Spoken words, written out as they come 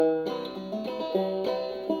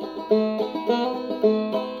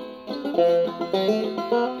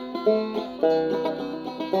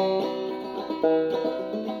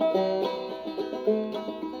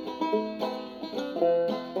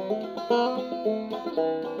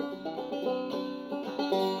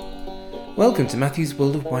Welcome to Matthew's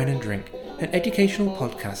World of Wine and Drink, an educational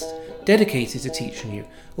podcast dedicated to teaching you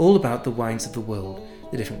all about the wines of the world,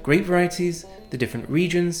 the different grape varieties, the different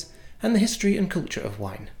regions, and the history and culture of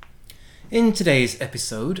wine. In today's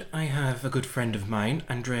episode, I have a good friend of mine,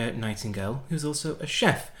 Andrea Nightingale, who's also a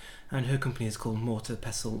chef, and her company is called Mortar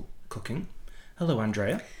Pestle Cooking. Hello,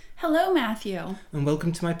 Andrea. Hello, Matthew. And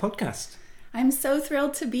welcome to my podcast. I'm so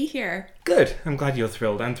thrilled to be here. Good. I'm glad you're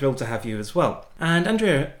thrilled. I'm thrilled to have you as well. And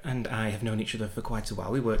Andrea and I have known each other for quite a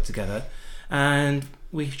while. We work together and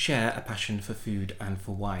we share a passion for food and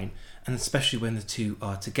for wine, and especially when the two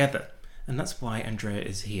are together. And that's why Andrea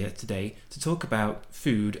is here today to talk about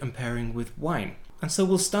food and pairing with wine. And so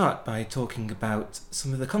we'll start by talking about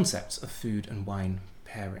some of the concepts of food and wine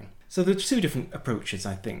pairing. So there are two different approaches,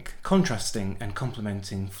 I think, contrasting and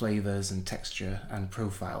complementing flavours and texture and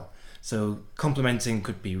profile. So complementing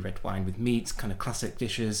could be red wine with meat, kind of classic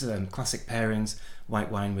dishes, classic pairings, white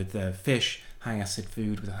wine with fish, high acid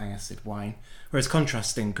food with high acid wine. Whereas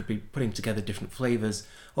contrasting could be putting together different flavours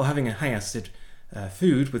or having a high acid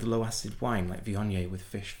food with low acid wine, like Viognier with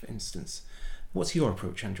fish, for instance. What's your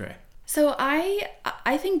approach, Andrea? So I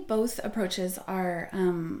think both approaches are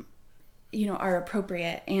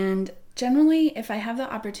appropriate. And generally, if I have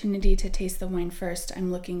the opportunity to taste the wine first,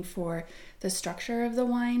 I'm looking for the structure of the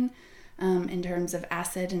wine in terms of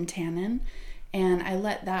acid and tannin. And I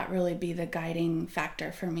let that really be the guiding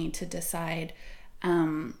factor for me to decide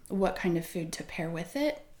what kind of food to pair with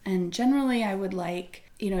it. And generally, I would like,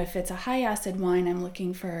 if it's a high acid wine, I'm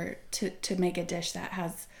looking for to make a dish that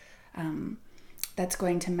has that's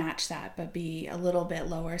going to match that, but be a little bit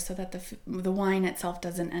lower so that the wine itself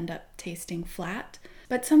doesn't end up tasting flat.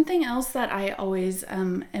 But something else that I always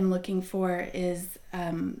am looking for is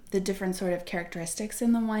the different sort of characteristics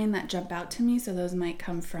in the wine that jump out to me. So those might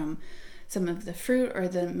come from some of the fruit or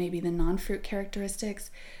maybe the non-fruit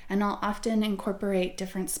characteristics. And I'll often incorporate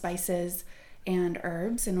different spices and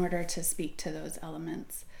herbs in order to speak to those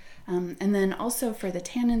elements. And then also for the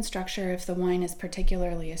tannin structure, if the wine is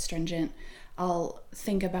particularly astringent, I'll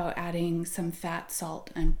think about adding some fat,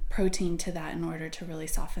 salt, and protein to that in order to really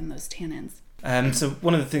soften those tannins. So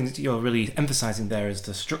one of the things that you're really emphasising there is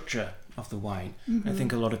the structure of the wine. Mm-hmm. I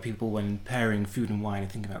think a lot of people, when pairing food and wine, are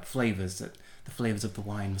thinking about flavours, that the flavours of the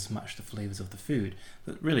wine must match the flavours of the food.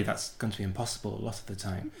 But really, that's going to be impossible a lot of the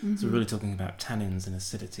time. Mm-hmm. So we're really talking about tannins and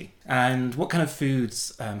acidity. And what kind of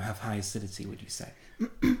foods have high acidity, would you say?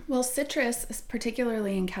 Well, citrus,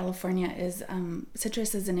 particularly in California,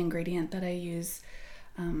 citrus is an ingredient that I use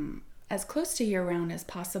as close to year-round as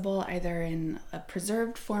possible, either in a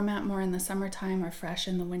preserved format more in the summertime or fresh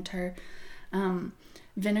in the winter.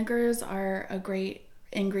 Vinegars are a great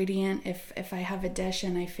ingredient. If I have a dish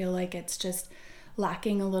and I feel like it's just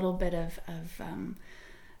lacking a little bit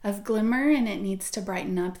of glimmer and it needs to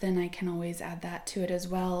brighten up, then I can always add that to it as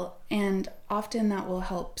well. And often that will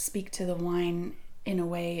help speak to the wine in a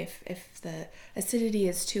way. If the acidity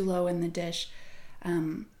is too low in the dish,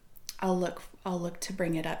 I'll look to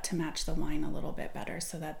bring it up to match the wine a little bit better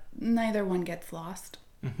so that neither one gets lost.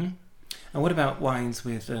 Mm-hmm. And what about wines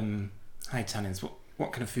with high tannins?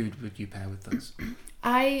 What kind of food would you pair with those?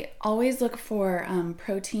 I always look for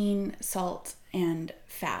protein, salt, and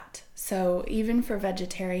fat. So even for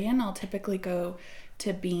vegetarian, I'll typically go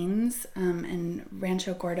to beans, and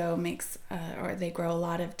Rancho Gordo makes, or they grow a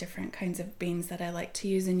lot of different kinds of beans that I like to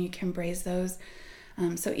use, and you can braise those.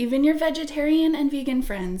 So even your vegetarian and vegan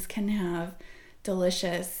friends can have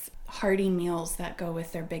delicious, hearty meals that go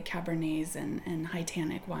with their big Cabernets and high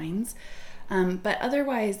tannic wines. But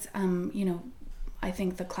otherwise, I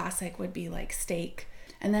think the classic would be like steak.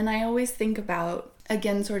 And then I always think about,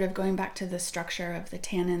 again, sort of going back to the structure of the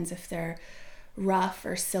tannins, if they're rough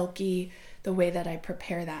or silky, the way that I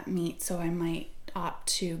prepare that meat. So I might opt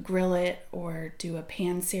to grill it or do a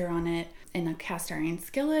pan sear on it in a cast iron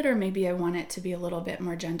skillet, or maybe I want it to be a little bit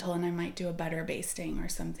more gentle and I might do a butter basting or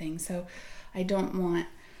something. So I don't want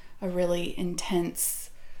a really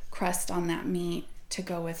intense crust on that meat to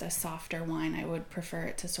go with a softer wine. I would prefer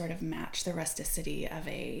it to sort of match the rusticity of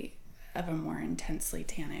a more intensely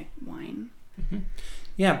tannic wine. Mm-hmm.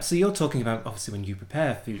 Yeah, so you're talking about obviously when you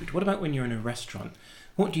prepare food. What about when you're in a restaurant?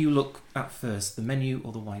 What do you look at first, the menu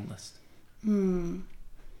or the wine list?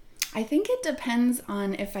 I think it depends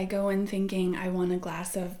on if I go in thinking I want a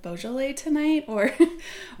glass of Beaujolais tonight or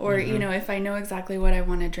mm-hmm. If I know exactly what I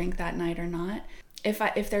want to drink that night or not.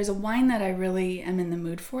 If there's a wine that I really am in the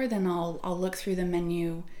mood for, then I'll look through the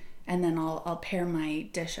menu and then I'll pair my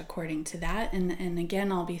dish according to that. And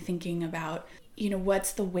again, I'll be thinking about,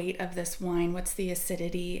 what's the weight of this wine? What's the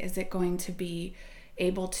acidity? Is it going to be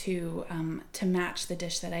able to match the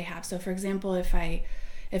dish that I have? So for example, if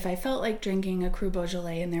if I felt like drinking a Cru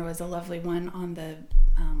Beaujolais and there was a lovely one on the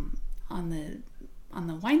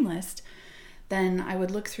wine list, then I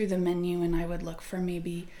would look through the menu and I would look for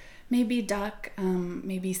maybe duck,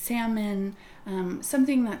 maybe salmon,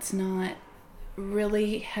 something that's not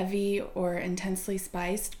really heavy or intensely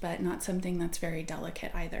spiced, but not something that's very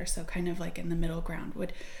delicate either. So kind of like in the middle ground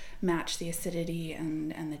would match the acidity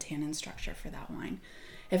and the tannin structure for that wine.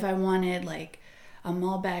 If I wanted like a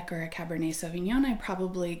Malbec or a Cabernet Sauvignon, I'd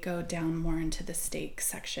probably go down more into the steak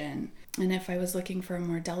section. And if I was looking for a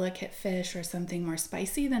more delicate fish or something more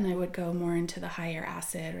spicy, then I would go more into the higher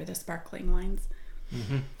acid or the sparkling wines.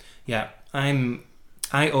 Mm-hmm. Yeah,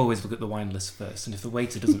 I always look at the wine list first, and if the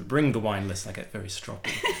waiter doesn't bring the wine list, I get very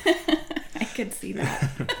stroppy. I could see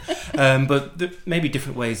that. But there may be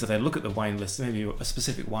different ways that I look at the wine list. Maybe a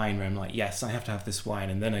specific wine where I'm like, yes, I have to have this wine,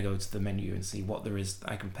 and then I go to the menu and see what there is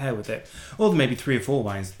that I can pair with it. Or there may be 3 or 4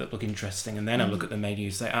 wines that look interesting, and then I look at the menu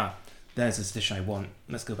and say, there's this dish I want.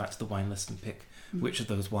 Let's go back to the wine list and pick which of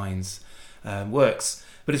those wines works.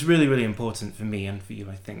 But it's really, really important for me and for you,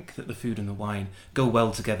 I think, that the food and the wine go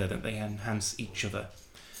well together, that they enhance each other.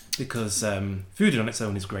 Because food on its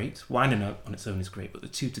own is great, wine on its own is great, but the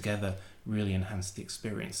two together really enhance the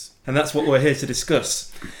experience. And that's what we're here to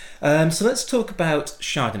discuss. So let's talk about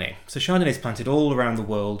Chardonnay. So Chardonnay is planted all around the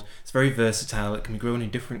world. It's very versatile. It can be grown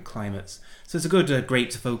in different climates. So it's a good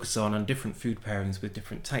grape to focus on different food pairings with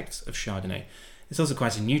different types of Chardonnay. It's also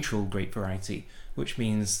quite a neutral grape variety, which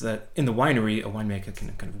means that in the winery, a winemaker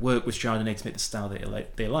can kind of work with Chardonnay to make the style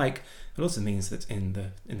they like. It also means that in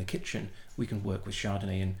the kitchen, we can work with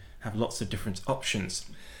Chardonnay and have lots of different options.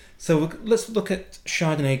 So let's look at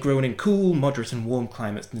Chardonnay grown in cool, moderate and warm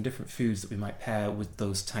climates and the different foods that we might pair with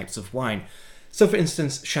those types of wine. So for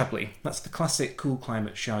instance, Chablis, that's the classic cool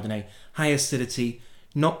climate Chardonnay, high acidity,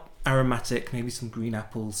 not aromatic, maybe some green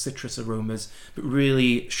apples, citrus aromas, but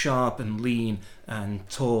really sharp and lean and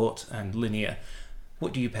taut and linear.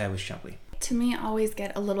 What do you pair with Chablis? To me, I always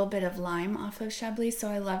get a little bit of lime off of Chablis, so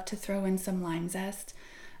I love to throw in some lime zest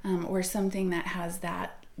or something that has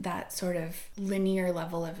that sort of linear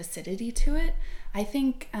level of acidity to it. I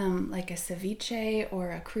think like a ceviche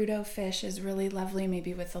or a crudo fish is really lovely,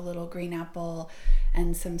 maybe with a little green apple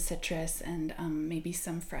and some citrus and maybe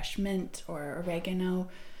some fresh mint or oregano.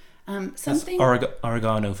 Something That's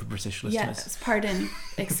oregano for British listeners. Yes, pardon,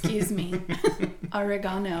 excuse me,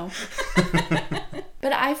 oregano.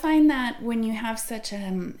 But I find that when you have such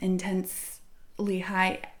an intensely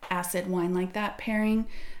high acid wine like that, pairing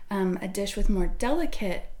a dish with more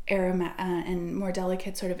delicate and more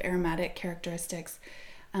delicate sort of aromatic characteristics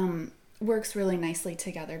works really nicely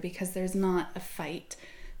together, because there's not a fight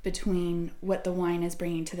between what the wine is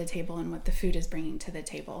bringing to the table and what the food is bringing to the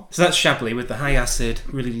table. So that's Chablis with the high acid,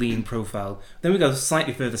 really lean profile. Then we go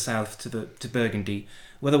slightly further south to Burgundy,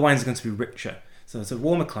 where the wines are going to be richer. So it's a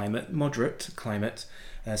warmer climate, moderate climate,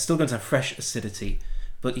 still going to have fresh acidity,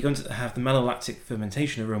 but you're going to have the malolactic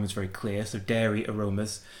fermentation aromas very clear, so dairy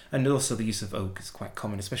aromas, and also the use of oak is quite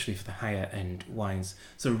common, especially for the higher end wines.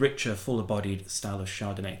 So richer, fuller bodied style of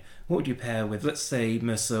Chardonnay. What would you pair with, let's say,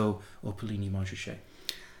 Meursault or Puligny-Montrachet?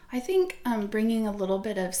 I think bringing a little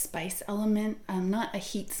bit of spice element, not a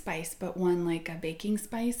heat spice, but one like a baking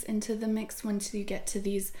spice into the mix once you get to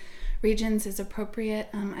these regions is appropriate.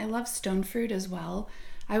 I love stone fruit as well.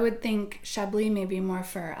 I would think Chablis maybe more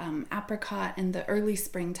for apricot and the early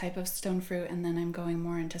spring type of stone fruit, and then I'm going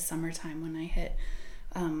more into summertime when I hit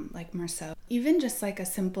like Meursault. Even just like a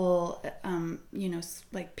simple,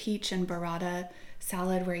 like peach and burrata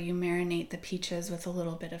salad where you marinate the peaches with a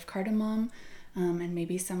little bit of cardamom, and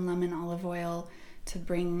maybe some lemon olive oil to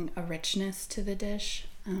bring a richness to the dish.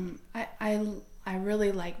 I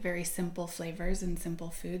really like very simple flavors and simple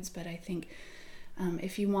foods, but I think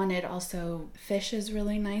if you wanted also fish is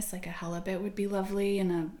really nice, like a halibut would be lovely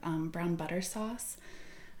in a brown butter sauce.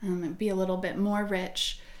 It'd be a little bit more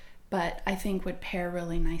rich, but I think would pair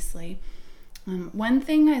really nicely. One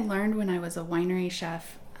thing I learned when I was a winery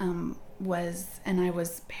chef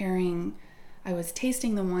I was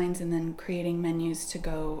tasting the wines and then creating menus to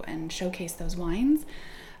go and showcase those wines.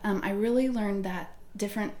 I really learned that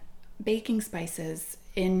different baking spices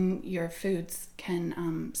in your foods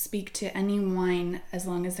can speak to any wine as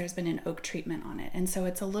long as there's been an oak treatment on it. And so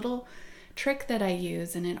it's a little trick that I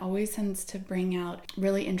use, and it always tends to bring out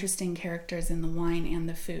really interesting characters in the wine and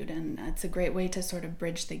the food. And it's a great way to sort of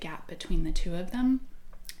bridge the gap between the two of them.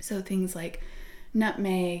 So things like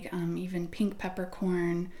nutmeg, even pink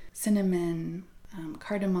peppercorn, cinnamon,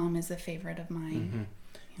 cardamom is a favorite of mine.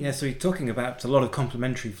 Mm-hmm. Yeah, so you're talking about a lot of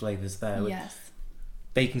complementary flavors there. Yes.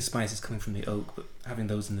 baking spices coming from the oak, but having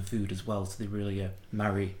those in the food as well, so they really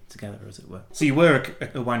marry together, as it were. So you were a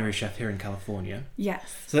winery chef here in California.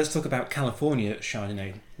 Yes. So let's talk about California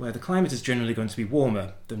Chardonnay, where the climate is generally going to be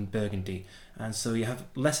warmer than Burgundy, and so you have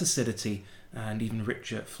less acidity and even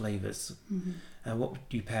richer flavours. Mm-hmm. What would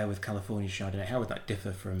you pair with California Chardonnay? How would that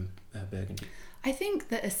differ from Burgundy? I think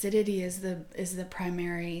the acidity is the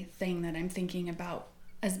primary thing that I'm thinking about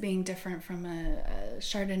as being different from a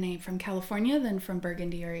Chardonnay from California than from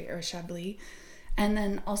Burgundy or Chablis. And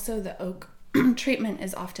then also the oak treatment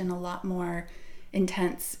is often a lot more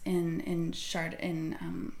intense in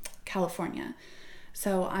California.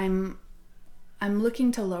 So I'm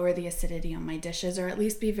looking to lower the acidity on my dishes, or at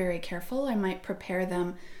least be very careful. I might prepare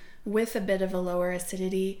them with a bit of a lower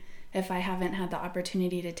acidity if I haven't had the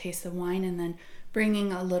opportunity to taste the wine, and then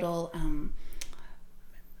bringing a little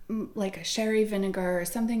like a sherry vinegar or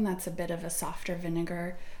something that's a bit of a softer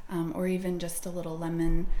vinegar, or even just a little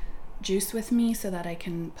lemon juice with me, so that I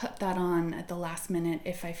can put that on at the last minute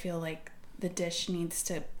if I feel like the dish needs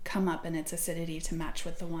to come up in its acidity to match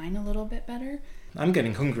with the wine a little bit better. I'm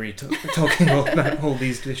getting hungry talking about all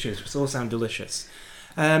these dishes, which all sound delicious.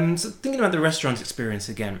 So thinking about the restaurant experience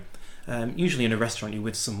again, usually in a restaurant you're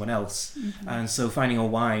with someone else, Mm-hmm. and so finding a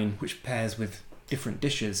wine which pairs with different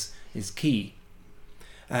dishes is key.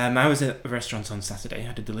 I was at a restaurant on Saturday. I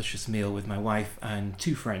had a delicious meal with my wife and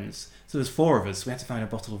 2 friends. So there's 4 of us. We had to find a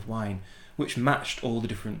bottle of wine which matched all the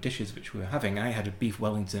different dishes which we were having. I had a beef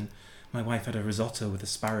Wellington. My wife had a risotto with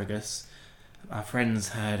asparagus. Our friends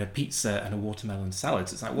had a pizza and a watermelon salad.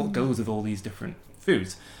 So it's like, what goes with all these different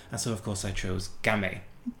foods? And so, of course, I chose Gamay.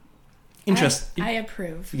 I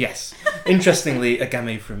approve. Yes. Interestingly, a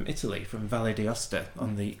Gamay from Italy, from Valle d'Aosta,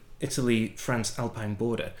 on the Italy-France Alpine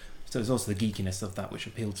border. So there's also the geekiness of that which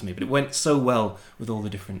appealed to me. But it went so well with all the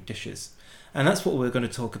different dishes. And that's what we're going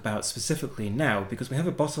to talk about specifically now, because we have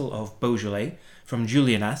a bottle of Beaujolais from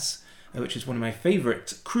Julianas, which is one of my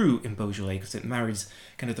favourite cru in Beaujolais, because it marries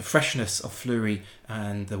kind of the freshness of Fleury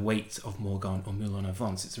and the weight of Morgon or Moulin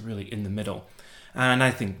Avance. It's really in the middle. And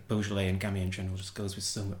I think Beaujolais and Gamay in general just goes with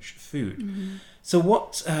so much food. Mm-hmm. So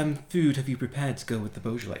what food have you prepared to go with the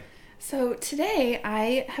Beaujolais? So today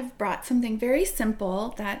I have brought something very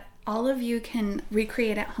simple that all of you can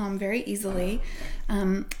recreate at home very easily.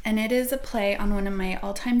 And it is a play on one of my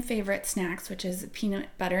all-time favorite snacks, which is peanut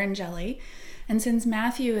butter and jelly. And since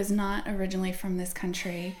Matthew is not originally from this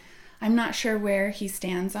country, I'm not sure where he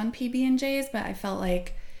stands on PB&Js, but I felt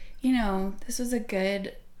like, this was a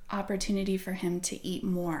good opportunity for him to eat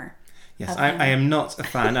more. Yes, I am not a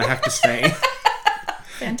fan, I have to say.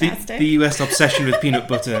 Fantastic. The US obsession with peanut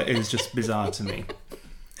butter is just bizarre to me.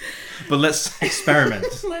 But let's experiment.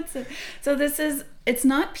 So it's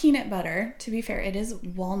not peanut butter, to be fair, it is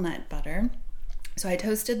walnut butter. So I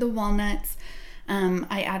toasted the walnuts.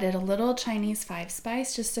 I added a little Chinese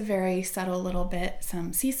 5-spice, just a very subtle little bit,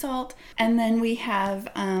 some sea salt. And then we have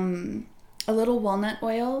a little walnut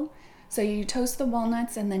oil. So you toast the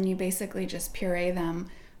walnuts and then you basically just puree them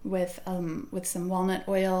with some walnut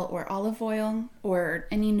oil or olive oil or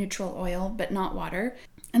any neutral oil, but not water.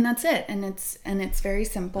 And that's it. And it's very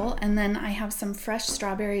simple. And then I have some fresh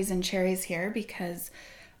strawberries and cherries here because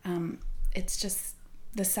it's just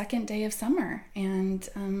the second day of summer.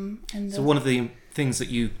 So one of the things that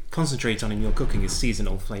you concentrate on in your cooking is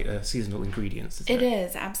seasonal ingredients, isn't it? It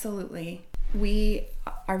is, absolutely. We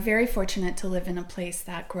are very fortunate to live in a place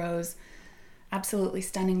that grows absolutely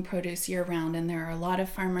stunning produce year-round, and there are a lot of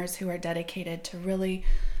farmers who are dedicated to really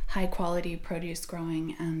high-quality produce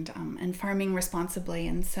growing and farming responsibly,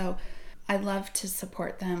 and so I love to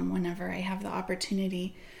support them whenever I have the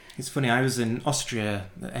opportunity. It's funny, I was in Austria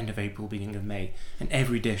at the end of April, beginning of May, and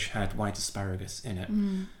every dish had white asparagus in it.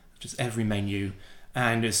 Just every menu.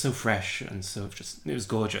 And it's so fresh and it was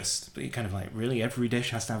gorgeous. But you're kind of like, really? Every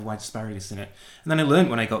dish has to have white asparagus in it? And then I learned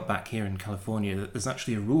when I got back here in California that there's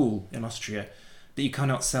actually a rule in Austria that you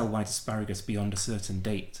cannot sell white asparagus beyond a certain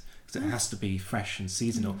date, because it has to be fresh and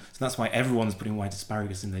seasonal. So that's why everyone's putting white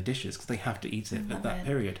asparagus in their dishes, because they have to eat it at that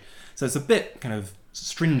period. So it's a bit kind of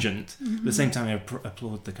stringent, but at the same time I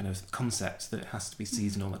applaud the kind of concept that it has to be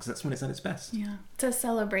seasonal, because that's when it's at its best. Yeah, it's a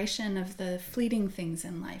celebration of the fleeting things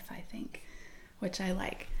in life, I think, which I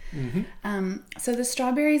like. So the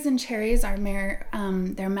strawberries and cherries are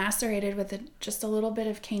they're macerated with just a little bit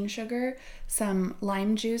of cane sugar, some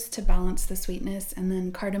lime juice to balance the sweetness, and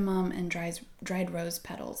then cardamom and dried rose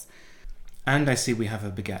petals. And I see we have a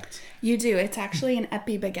baguette. You do. It's actually an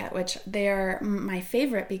Epi baguette, which they are my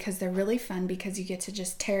favorite because they're really fun because you get to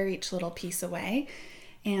just tear each little piece away,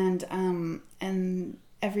 and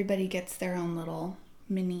everybody gets their own little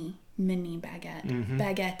mini baguette.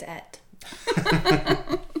 Baguette-ette.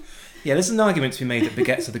 Yeah, there's an argument to be made that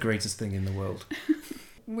baguettes are the greatest thing in the world.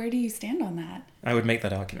 Where do you stand on that? I would make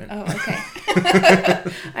that argument. Oh,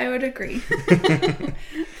 okay. I would agree.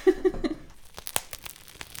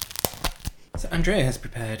 So Andrea has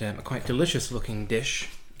prepared a quite delicious looking dish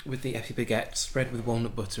with the Epi baguette spread with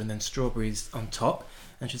walnut butter and then strawberries on top.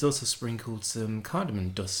 And she's also sprinkled some cardamom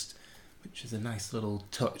dust, which is a nice little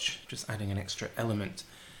touch, just adding an extra element.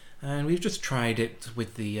 And we've just tried it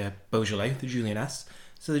with the Beaujolais, the Julianas.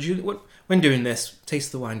 So when doing this,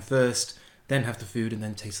 taste the wine first, then have the food, and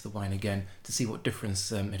then taste the wine again to see what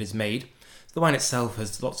difference it has made. So the wine itself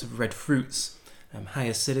has lots of red fruits, high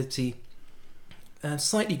acidity,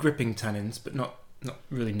 slightly gripping tannins, but not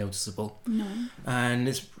really noticeable. No. And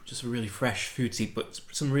it's just a really fresh, fruity, but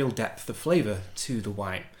some real depth of flavour to the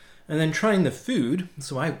wine. And then trying the food,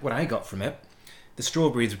 what I got from it, the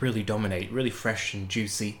strawberries really dominate, really fresh and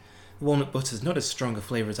juicy. The walnut butter is not as strong a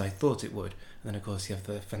flavour as I thought it would. And then, of course, you have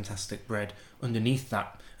the fantastic bread underneath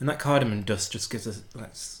that. And that cardamom dust just gives us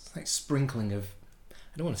like sprinkling of,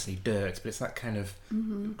 I don't want to say dirt, but it's that kind of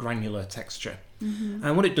granular texture. Mm-hmm.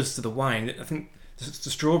 And what it does to the wine, I think the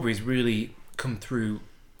strawberries really come through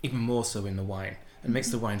even more so in the wine and makes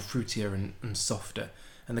the wine fruitier and softer.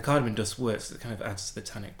 And the cardamom dust works, it kind of adds to the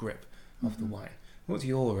tannic grip of the wine. What's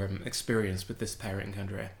your experience with this pairing,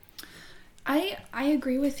 Andrea? I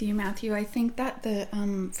agree with you, Matthew. I think that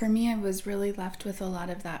for me, I was really left with a lot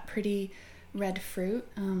of that pretty red fruit,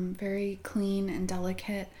 very clean and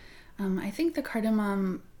delicate. I think the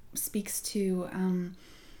cardamom speaks to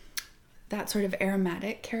that sort of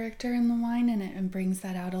aromatic character in the wine, and it brings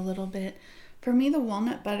that out a little bit. For me, the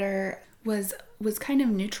walnut butter was kind of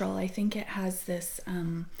neutral. I think it has this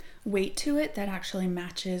weight to it that actually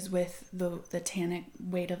matches with the tannic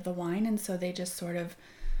weight of the wine, and so they just sort of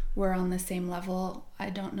were on the same level. I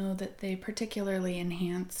don't know that they particularly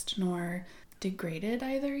enhanced nor degraded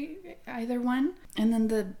either one. And then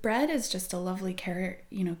the bread is just a lovely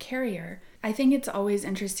carrier. I think it's always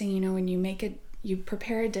interesting, when you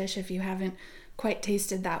prepare a dish, if you haven't quite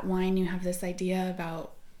tasted that wine, you have this idea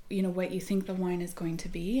about, what you think the wine is going to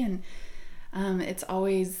be. And it's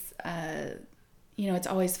always, it's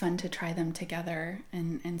always fun to try them together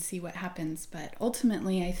and see what happens. But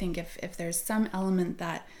ultimately, I think if there's some element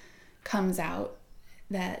that comes out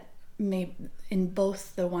that may in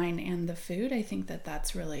both the wine and the food, I think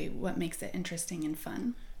that's really what makes it interesting and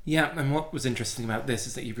fun. Yeah, and what was interesting about this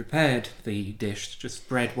is that you prepared the dish, just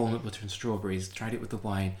bread, walnut butter and strawberries, tried it with the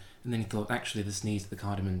wine, and then you thought, actually, this needs the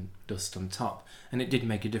cardamom dust on top. And it did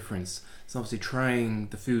make a difference. So obviously trying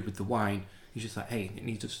the food with the wine, you're just like, hey, it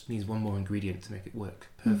needs one more ingredient to make it work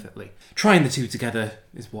perfectly. Trying the two together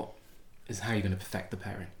is how you're going to perfect the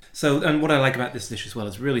pairing. So, and what I like about this dish as well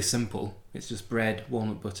is really simple. It's just bread,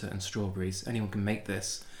 walnut butter and strawberries. Anyone can make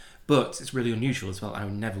this. But it's really unusual as well. I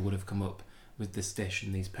never would have come up with this dish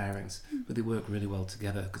and these pairings. But they work really well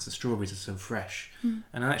together because the strawberries are so fresh.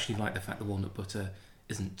 And I actually like the fact the walnut butter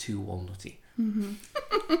isn't too walnutty.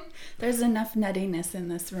 Mm-hmm. There's enough nuttiness in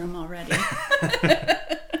this room already.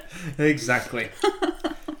 Exactly.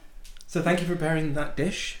 So thank you for pairing that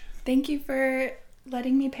dish. Thank you for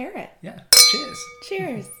letting me pair it. Yeah. Cheers.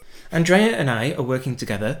 Cheers. Andrea and I are working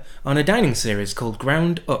together on a dining series called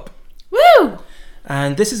Ground Up. Woo!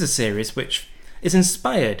 And this is a series which is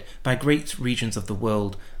inspired by great regions of the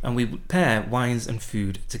world, and we pair wines and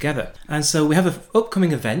food together. And so we have an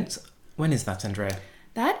upcoming event. When is that, Andrea?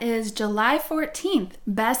 That is July 14th,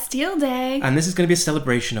 Bastille Day. And this is going to be a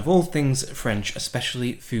celebration of all things French,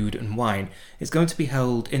 especially food and wine. It's going to be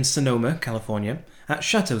held in Sonoma, California, at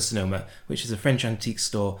Chateau Sonoma, which is a French antique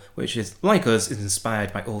store, which is, like us, is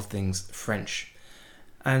inspired by all things French.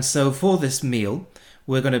 And so for this meal,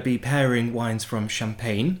 we're going to be pairing wines from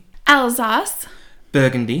Champagne, Alsace,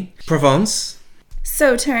 Burgundy, Provence,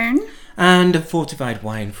 Sauterne, and a fortified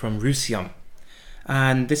wine from Roussillon.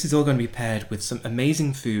 And this is all going to be paired with some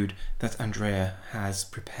amazing food that Andrea has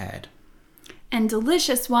prepared. And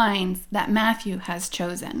delicious wines that Matthew has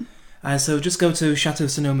chosen. And so just go to Chateau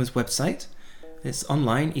Sonoma's website. It's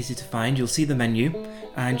online, easy to find. You'll see the menu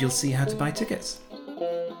and you'll see how to buy tickets.